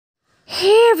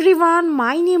Hey everyone,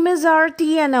 my name is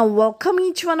Arti and I welcome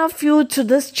each one of you to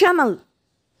this channel.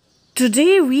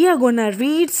 Today we are gonna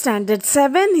read Standard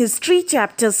 7 History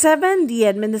Chapter 7 The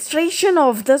Administration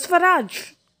of the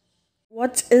Swaraj.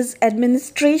 What is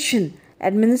administration?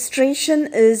 Administration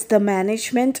is the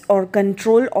management or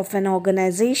control of an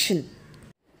organization.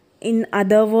 In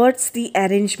other words, the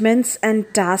arrangements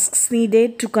and tasks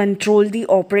needed to control the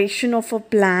operation of a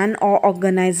plan or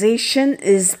organization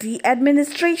is the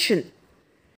administration.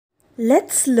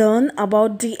 Let's learn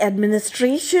about the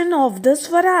administration of the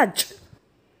Swaraj.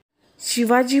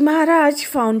 Shivaji Maharaj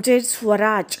founded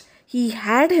Swaraj. He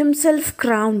had himself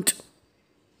crowned.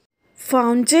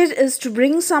 Founded is to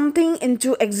bring something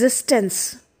into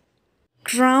existence.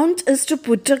 Crowned is to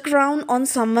put a crown on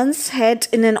someone's head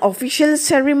in an official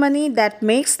ceremony that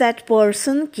makes that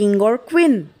person king or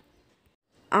queen.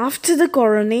 After the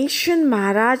coronation,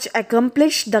 Maharaj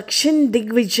accomplished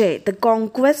Std.Vijay, the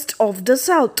conquest of the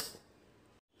south.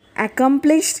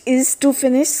 Accomplished is to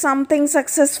finish something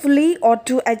successfully or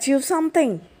to achieve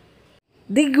something.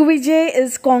 Digvijay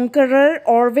is conqueror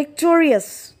or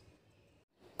victorious.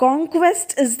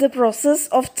 Conquest is the process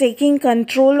of taking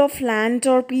control of land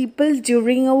or people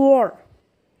during a war.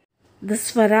 The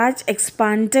Swaraj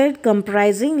expanded,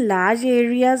 comprising large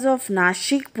areas of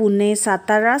Nashik, Pune,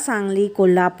 Satara, Sangli,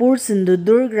 Kolhapur,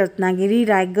 Sindhudurg, Ratnagiri,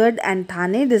 Raigad and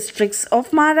Thane districts of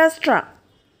Maharashtra.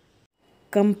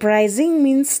 Comprising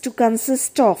means to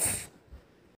consist of.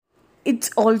 It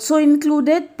also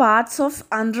included parts of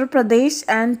Andhra Pradesh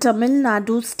and Tamil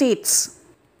Nadu states.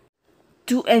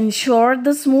 To ensure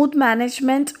the smooth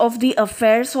management of the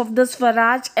affairs of the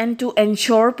Swaraj and to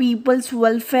ensure people's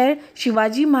welfare,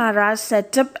 Shivaji Maharaj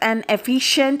set up an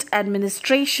efficient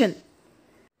administration.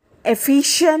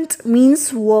 Efficient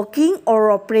means working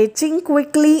or operating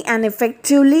quickly and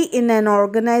effectively in an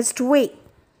organized way.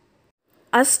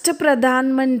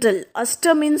 Pradhan Mandal.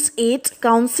 Ashta means 8,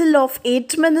 council of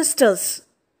 8 ministers.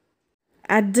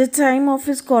 At the time of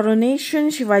his coronation,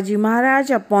 Shivaji Maharaj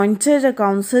appointed a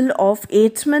council of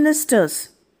 8 ministers.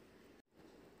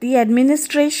 The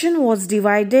administration was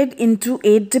divided into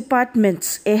 8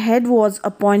 departments. A head was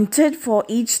appointed for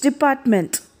each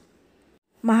department.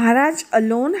 Maharaj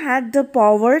alone had the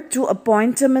power to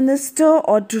appoint a minister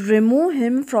or to remove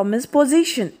him from his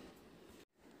position.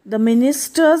 The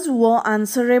ministers were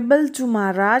answerable to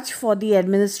Maharaj for the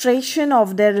administration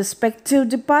of their respective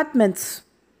departments.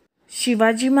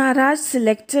 Shivaji Maharaj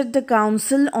selected the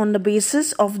council on the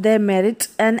basis of their merit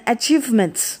and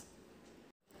achievements.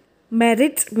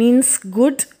 Merit means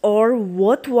good or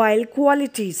worthwhile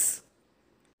qualities.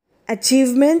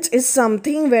 Achievement is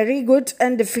something very good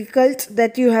and difficult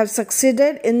that you have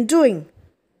succeeded in doing.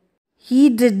 He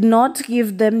did not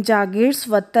give them jagirs,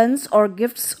 watans or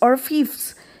gifts or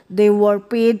fiefs. They were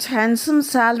paid handsome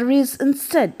salaries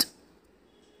instead.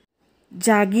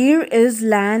 Jagir is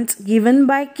land given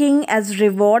by king as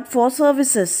reward for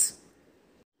services.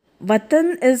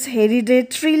 Watan is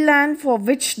hereditary land for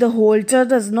which the holder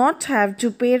does not have to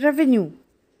pay revenue.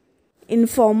 In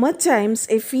former times,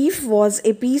 a fief was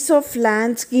a piece of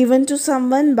land given to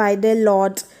someone by their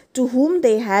lord to whom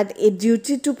they had a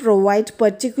duty to provide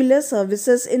particular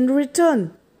services in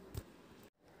return.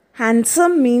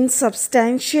 Handsome means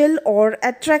substantial or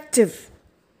attractive.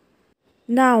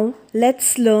 Now,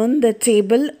 let's learn the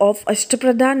table of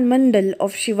Ashtapradhan Mandal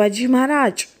of Shivaji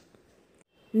Maharaj.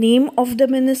 Name of the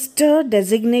minister,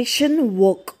 designation,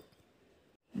 work.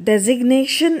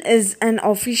 Designation is an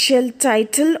official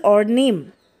title or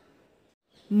name.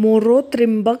 Moro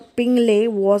Trimbak Pingle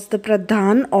was the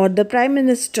Pradhan or the Prime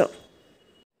Minister.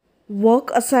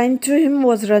 Work assigned to him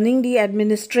was running the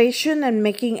administration and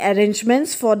making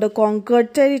arrangements for the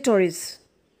conquered territories.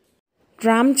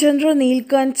 Ramchandra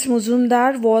Nilkant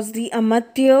Muzumdar was the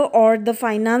Amatya or the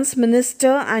finance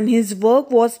minister and his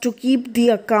work was to keep the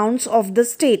accounts of the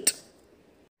state.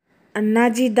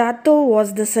 Annaji Dato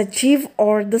was the Sachiv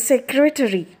or the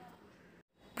secretary.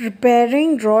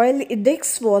 Preparing royal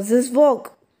edicts was his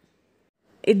work.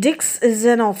 Edicts is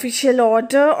an official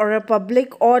order or a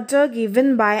public order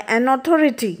given by an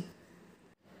authority.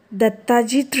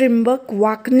 Dattaji Trimbak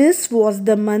Vaknis was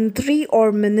the mantri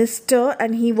or minister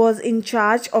and he was in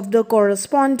charge of the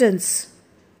correspondence.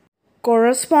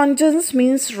 Correspondence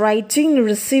means writing,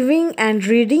 receiving and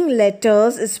reading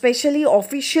letters, especially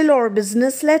official or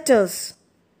business letters.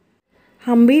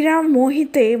 Hambiram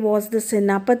Mohite was the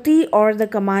Senapati or the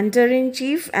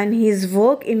commander-in-chief and his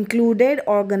work included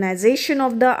organization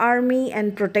of the army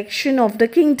and protection of the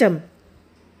kingdom.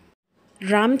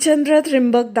 Ramchandra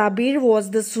Trimbak Dabir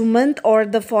was the Sumant or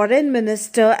the foreign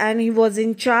minister and he was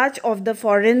in charge of the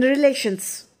foreign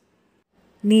relations.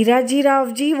 Niraji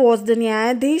Ravji was the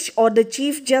Nyayadhish or the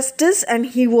Chief Justice, and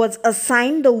he was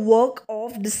assigned the work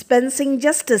of dispensing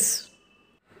justice.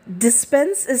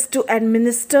 Dispense is to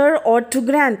administer or to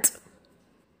grant.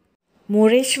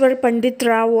 Moreshwar Pandit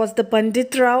Rao was the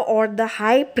Pandit Rao or the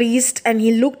high priest, and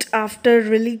he looked after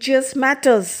religious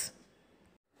matters.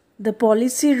 The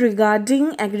policy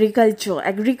regarding agriculture.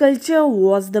 Agriculture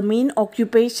was the main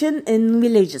occupation in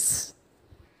villages.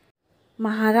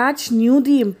 Maharaj knew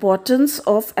the importance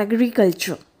of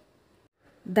agriculture.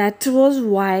 That was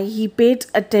why he paid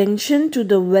attention to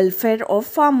the welfare of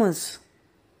farmers.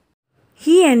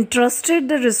 He entrusted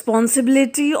the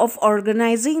responsibility of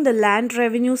organizing the land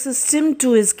revenue system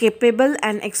to his capable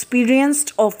and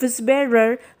experienced office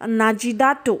bearer, Annaji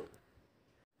Dato.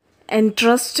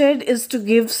 Entrusted is to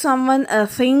give someone a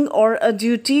thing or a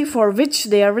duty for which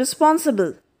they are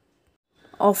responsible.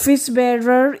 Office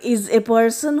bearer is a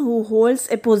person who holds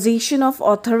a position of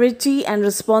authority and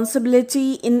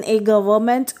responsibility in a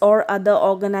government or other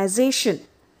organization.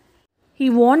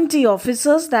 He warned the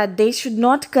officers that they should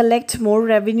not collect more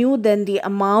revenue than the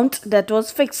amount that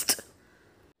was fixed.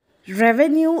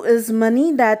 Revenue is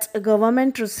money that a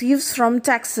government receives from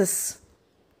taxes.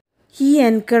 He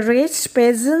encouraged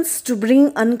peasants to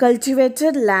bring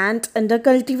uncultivated land under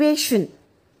cultivation.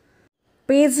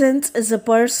 Peasant is a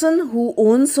person who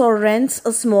owns or rents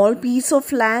a small piece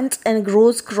of land and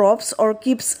grows crops or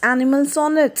keeps animals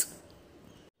on it.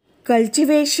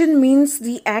 Cultivation means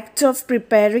the act of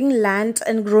preparing land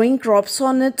and growing crops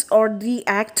on it, or the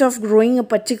act of growing a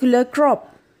particular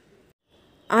crop.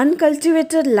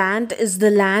 Uncultivated land is the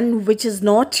land which is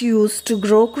not used to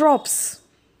grow crops.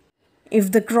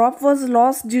 If the crop was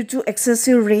lost due to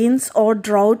excessive rains or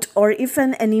drought, or if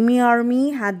an enemy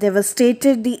army had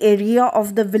devastated the area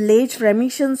of the village,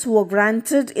 remissions were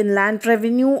granted in land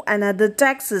revenue and other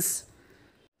taxes.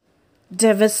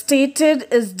 Devastated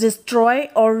is destroy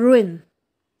or ruin.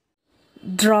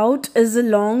 Drought is a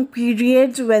long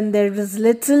period when there is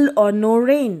little or no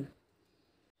rain.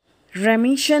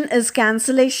 Remission is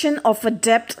cancellation of a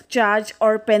debt, charge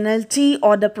or penalty,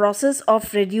 or the process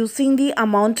of reducing the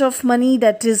amount of money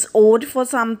that is owed for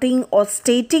something or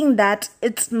stating that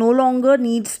it no longer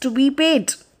needs to be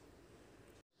paid.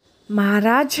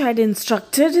 Maharaj had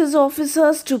instructed his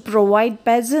officers to provide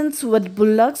peasants with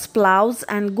bullocks, ploughs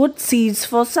and good seeds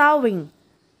for sowing.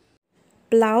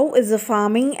 Plough is a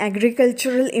farming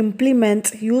agricultural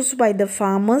implement used by the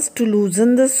farmers to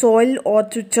loosen the soil or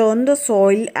to turn the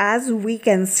soil, as we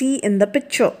can see in the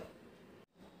picture.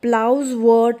 Ploughs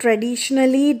were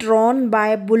traditionally drawn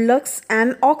by bullocks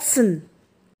and oxen.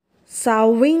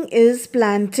 Sowing is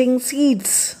planting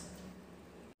seeds.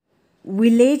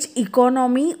 Village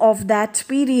economy of that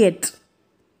period.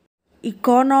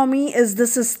 Economy is the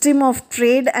system of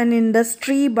trade and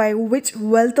industry by which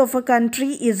wealth of a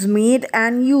country is made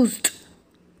and used.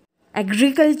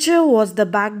 Agriculture was the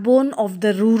backbone of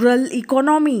the rural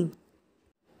economy.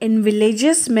 In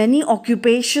villages, many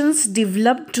occupations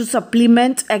developed to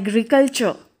supplement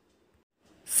agriculture.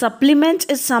 Supplement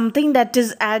is something that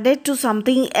is added to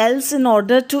something else in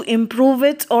order to improve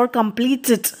it or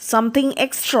complete it, something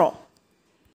extra.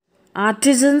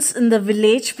 Artisans in the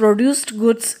village produced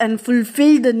goods and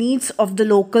fulfilled the needs of the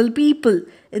local people.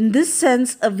 In this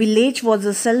sense, a village was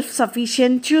a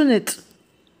self-sufficient unit.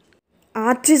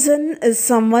 Artisan is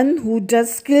someone who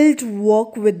does skilled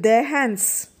work with their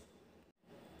hands.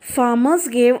 Farmers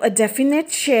gave a definite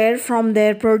share from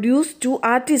their produce to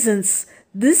artisans.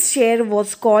 This share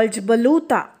was called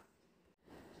baluta.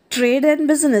 Trade and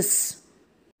business.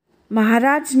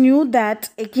 Maharaj knew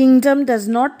that a kingdom does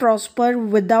not prosper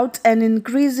without an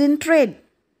increase in trade.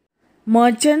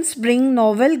 Merchants bring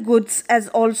novel goods as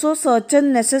also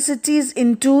certain necessities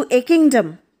into a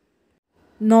kingdom.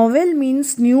 Novel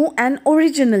means new and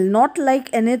original, not like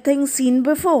anything seen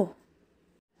before.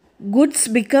 Goods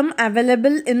become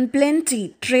available in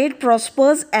plenty. Trade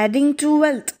prospers, adding to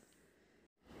wealth.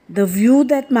 The view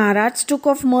that Maharaj took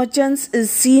of merchants is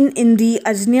seen in the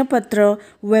Ajnapatra,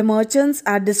 where merchants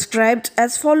are described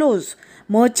as follows.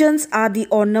 Merchants are the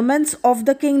ornaments of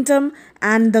the kingdom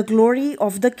and the glory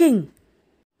of the king.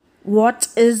 What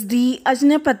is the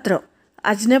Ajnapatra?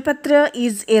 Ajnapatra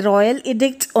is a royal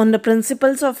edict on the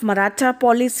principles of Maratha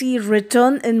policy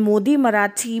written in Modi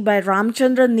Marathi by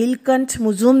Ramchandra Nilkant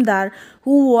Muzumdar,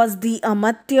 who was the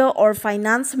Amatya or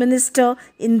finance minister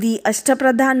in the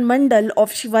Ashtapradhan Mandal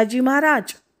of Shivaji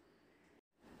Maharaj.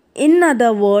 In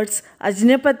other words,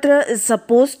 Ajnapatra is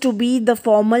supposed to be the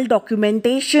formal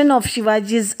documentation of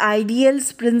Shivaji's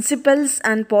ideals, principles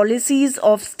and policies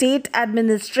of state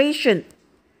administration.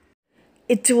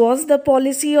 It was the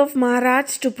policy of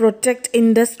Maharaj to protect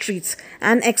industries.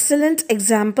 An excellent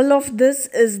example of this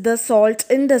is the salt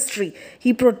industry.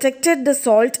 He protected the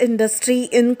salt industry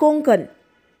in Konkan.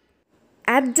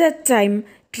 At that time,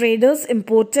 traders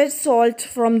imported salt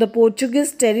from the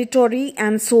Portuguese territory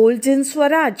and sold in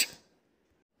Swaraj.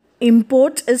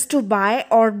 Import is to buy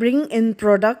or bring in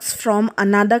products from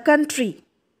another country.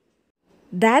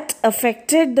 That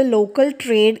affected the local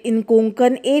trade in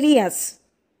Konkan areas.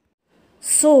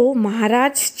 So,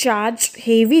 Maharaj charged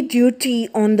heavy duty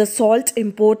on the salt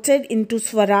imported into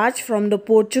Swaraj from the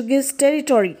Portuguese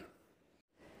territory.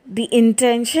 The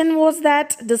intention was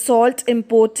that the salt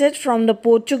imported from the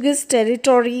Portuguese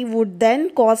territory would then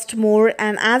cost more,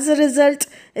 and as a result,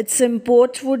 its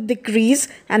import would decrease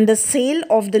and the sale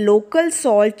of the local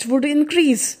salt would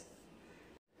increase.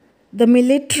 The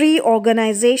military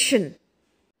organization.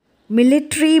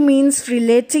 Military means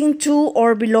relating to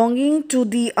or belonging to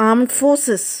the armed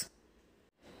forces.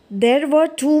 There were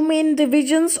two main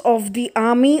divisions of the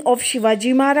army of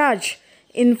Shivaji Maharaj,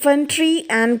 infantry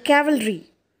and cavalry.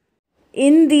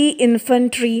 In the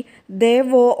infantry, there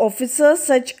were officers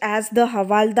such as the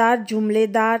Havaldar,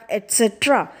 Jumledar,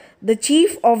 etc. The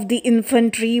chief of the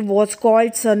infantry was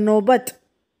called Sarnobat.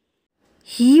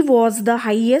 He was the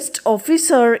highest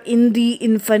officer in the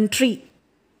infantry.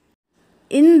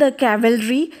 In the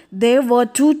cavalry, there were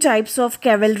two types of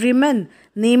cavalrymen,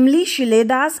 namely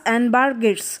Shiledas and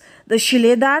Bargirs. The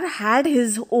Shiledar had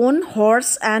his own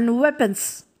horse and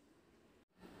weapons.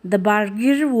 The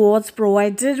Bargir was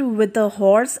provided with a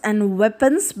horse and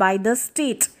weapons by the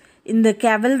state. In the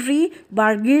cavalry,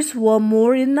 Bargirs were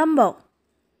more in number.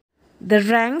 The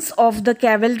ranks of the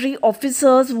cavalry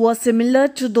officers were similar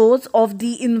to those of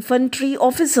the infantry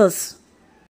officers.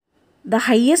 The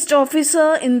highest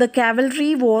officer in the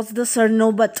cavalry was the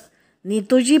Sarnobat.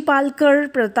 Netoji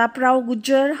Palkar, Prataprao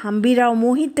Gujar, Hambirao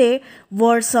Mohite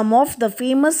were some of the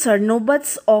famous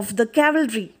Sarnobats of the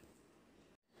cavalry.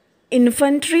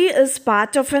 Infantry is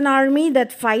part of an army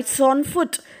that fights on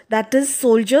foot, that is,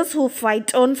 soldiers who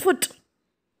fight on foot.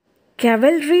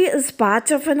 Cavalry is part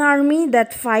of an army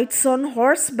that fights on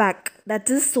horseback, that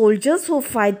is, soldiers who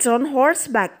fight on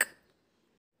horseback.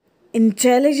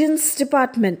 Intelligence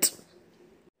Department.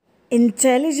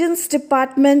 Intelligence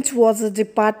Department was a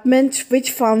department which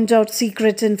found out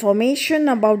secret information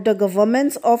about the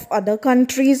governments of other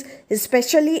countries,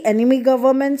 especially enemy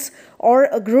governments, or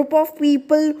a group of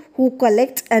people who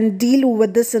collect and deal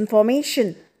with this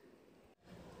information.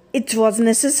 It was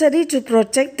necessary to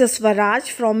protect the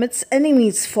Swaraj from its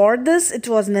enemies. For this, it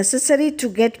was necessary to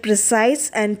get precise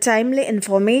and timely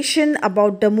information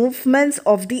about the movements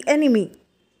of the enemy.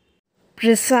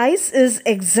 Precise is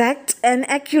exact and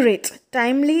accurate.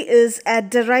 Timely is at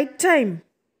the right time.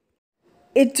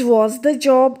 It was the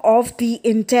job of the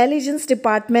intelligence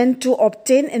department to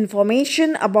obtain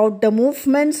information about the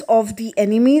movements of the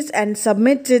enemies and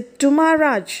submit it to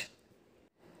Maharaj.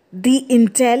 The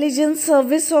intelligence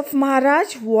service of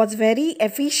Maharaj was very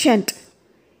efficient.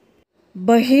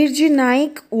 Bahirji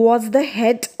Naik was the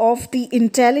head of the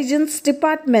intelligence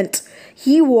department.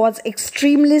 He was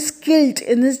extremely skilled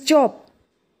in his job.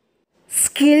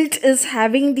 Skilled is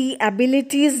having the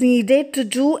abilities needed to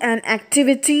do an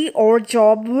activity or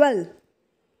job well.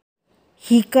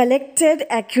 He collected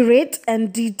accurate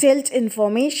and detailed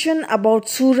information about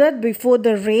Surat before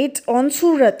the raid on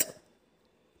Surat.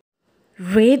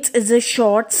 Raid is a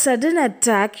short, sudden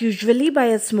attack usually by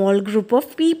a small group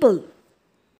of people.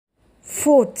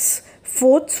 Forts.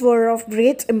 Forts were of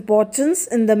great importance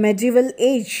in the medieval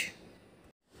age.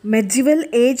 Medieval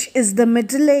age is the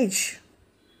Middle Age.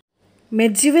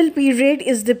 Medieval period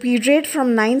is the period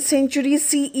from 9th century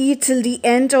CE till the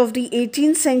end of the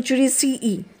 18th century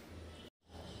CE.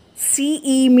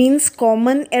 CE means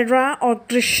Common Era or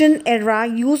Christian Era,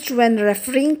 used when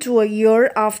referring to a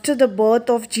year after the birth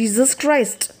of Jesus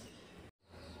Christ.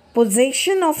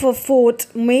 Possession of a fort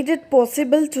made it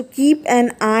possible to keep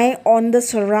an eye on the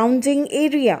surrounding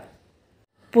area.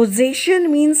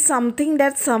 Possession means something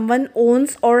that someone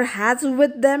owns or has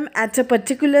with them at a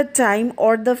particular time,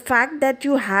 or the fact that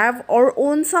you have or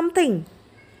own something.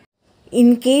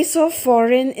 In case of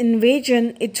foreign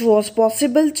invasion, it was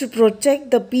possible to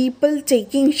protect the people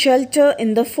taking shelter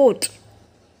in the fort.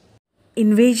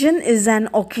 Invasion is an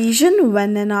occasion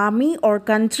when an army or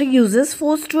country uses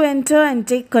force to enter and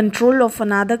take control of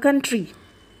another country.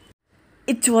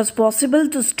 It was possible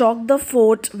to stock the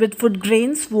fort with food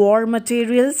grains, war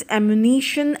materials,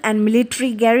 ammunition, and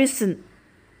military garrison.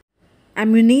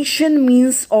 Ammunition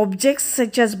means objects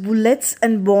such as bullets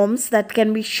and bombs that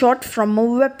can be shot from a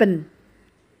weapon.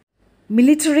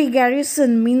 Military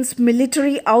garrison means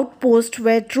military outpost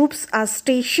where troops are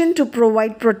stationed to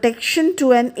provide protection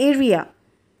to an area.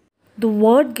 The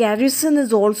word garrison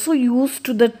is also used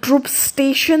to the troops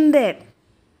stationed there.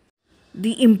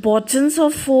 The importance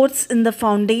of forts in the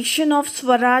foundation of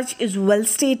Swaraj is well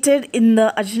stated in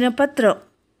the Ajnapatra.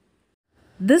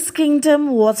 This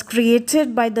kingdom was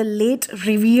created by the late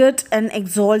revered and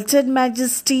exalted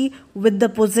majesty with the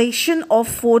possession of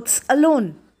forts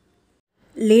alone.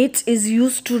 Late is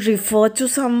used to refer to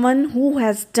someone who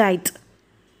has died.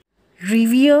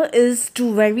 Revere is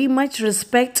to very much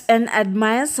respect and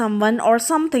admire someone or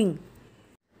something.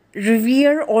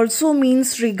 Revere also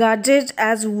means regarded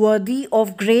as worthy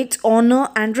of great honor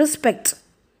and respect.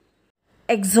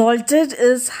 Exalted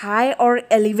is high or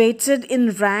elevated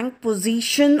in rank,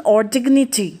 position, or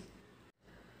dignity.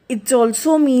 It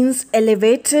also means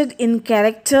elevated in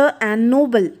character and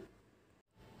noble.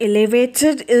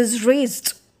 Elevated is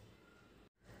raised.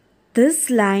 This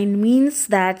line means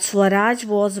that Swaraj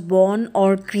was born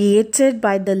or created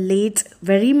by the late,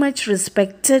 very much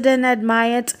respected and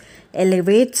admired,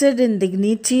 elevated in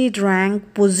dignity,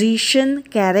 rank, position,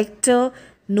 character,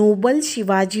 noble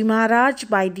Shivaji Maharaj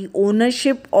by the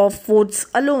ownership of forts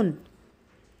alone.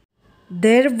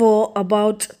 There were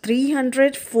about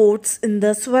 300 forts in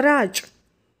the Swaraj.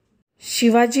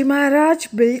 Shivaji Maharaj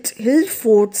built hill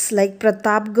forts like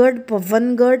Pratapgarh,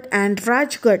 Pavangarh and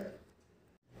Rajgarh.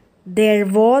 There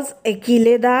was a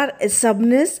Kiledar, a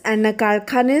subnis and a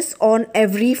Karkhanis on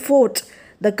every fort.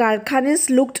 The Karkhanis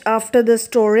looked after the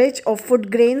storage of food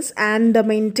grains and the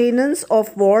maintenance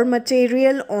of war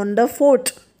material on the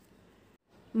fort.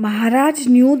 Maharaj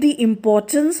knew the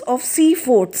importance of sea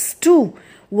forts too.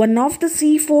 One of the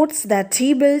sea forts that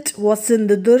he built was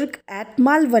Sindhudurg at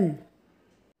Malvan.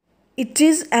 It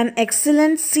is an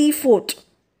excellent sea fort.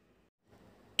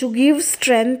 To give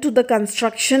strength to the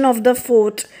construction of the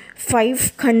fort,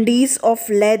 5 khandis of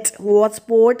lead was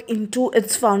poured into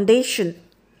its foundation.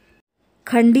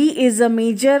 Khandi is a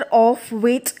measure of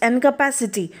weight and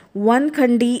capacity. 1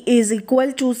 khandi is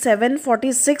equal to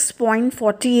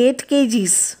 746.48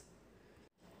 kgs.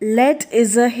 Lead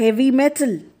is a heavy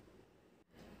metal.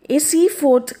 A sea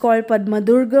fort called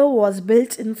Padmadurga was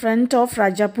built in front of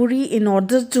Rajapuri in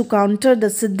order to counter the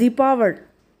Siddhi power.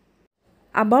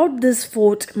 About this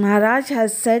fort, Maharaj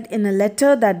has said in a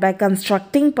letter that by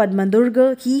constructing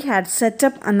Padmadurga, he had set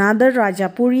up another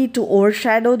Rajapuri to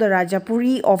overshadow the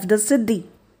Rajapuri of the Siddhi.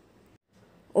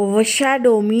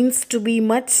 Overshadow means to be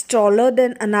much taller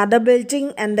than another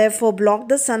building and therefore block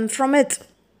the sun from it.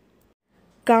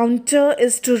 Counter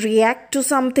is to react to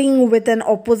something with an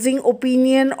opposing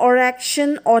opinion or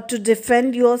action or to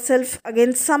defend yourself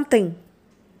against something.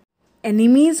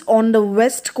 Enemies on the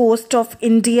west coast of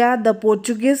India, the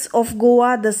Portuguese of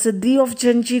Goa, the Siddhi of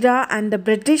Janjira and the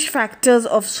British factors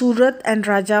of Surat and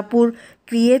Rajapur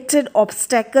created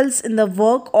obstacles in the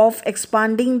work of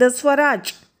expanding the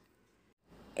Swaraj.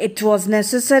 It was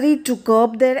necessary to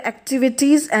curb their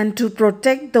activities and to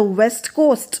protect the west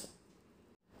coast.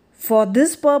 For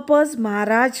this purpose,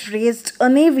 Maharaj raised a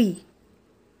navy.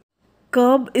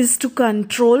 Curb is to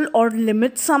control or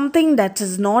limit something that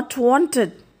is not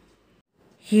wanted.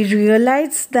 He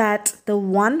realized that the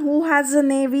one who has a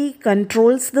navy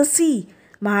controls the sea.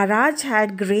 Maharaj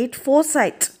had great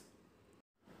foresight.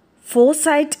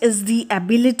 Foresight is the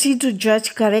ability to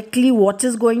judge correctly what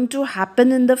is going to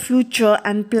happen in the future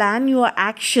and plan your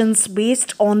actions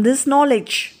based on this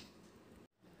knowledge.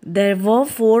 There were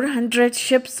 400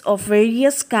 ships of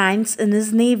various kinds in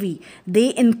his navy.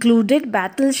 They included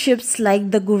battleships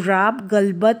like the Gurab,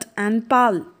 Galbat and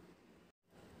Pal.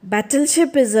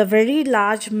 Battleship is a very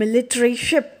large military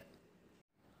ship.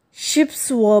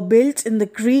 Ships were built in the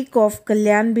creek of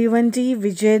Kalyan Bhiwandi,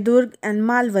 Vijayadurg and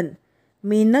Malvan.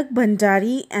 Menak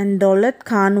Bhandari and Daulat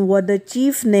Khan were the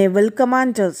chief naval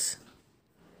commanders.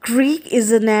 Creek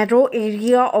is a narrow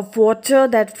area of water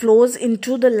that flows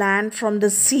into the land from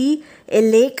the sea, a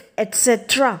lake,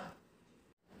 etc.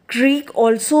 Creek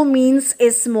also means a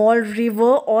small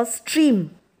river or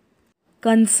stream.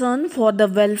 Concern for the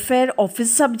welfare of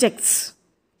his subjects.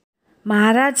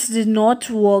 Maharaj did not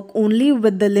work only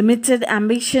with the limited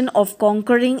ambition of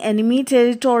conquering enemy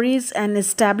territories and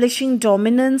establishing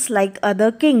dominance like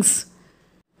other kings.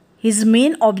 His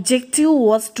main objective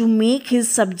was to make his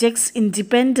subjects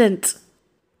independent.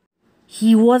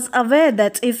 He was aware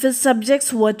that if his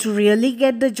subjects were to really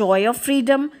get the joy of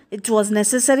freedom, it was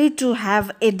necessary to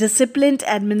have a disciplined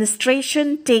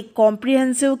administration, take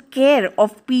comprehensive care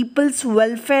of people's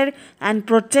welfare and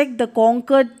protect the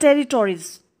conquered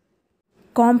territories.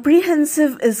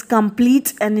 Comprehensive is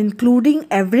complete and including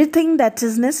everything that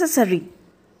is necessary.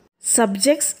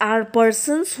 Subjects are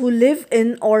persons who live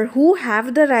in or who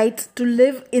have the right to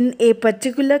live in a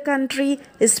particular country,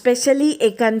 especially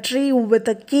a country with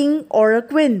a king or a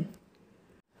queen.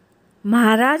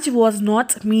 Maharaj was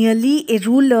not merely a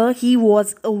ruler, he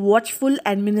was a watchful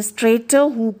administrator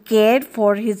who cared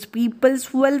for his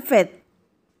people's welfare.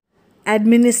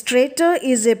 Administrator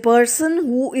is a person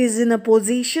who is in a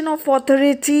position of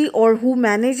authority or who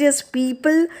manages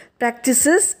people,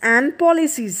 practices, and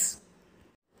policies.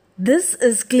 This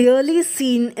is clearly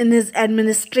seen in his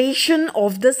administration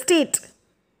of the state.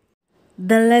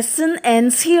 The lesson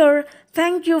ends here.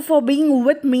 Thank you for being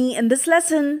with me in this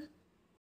lesson.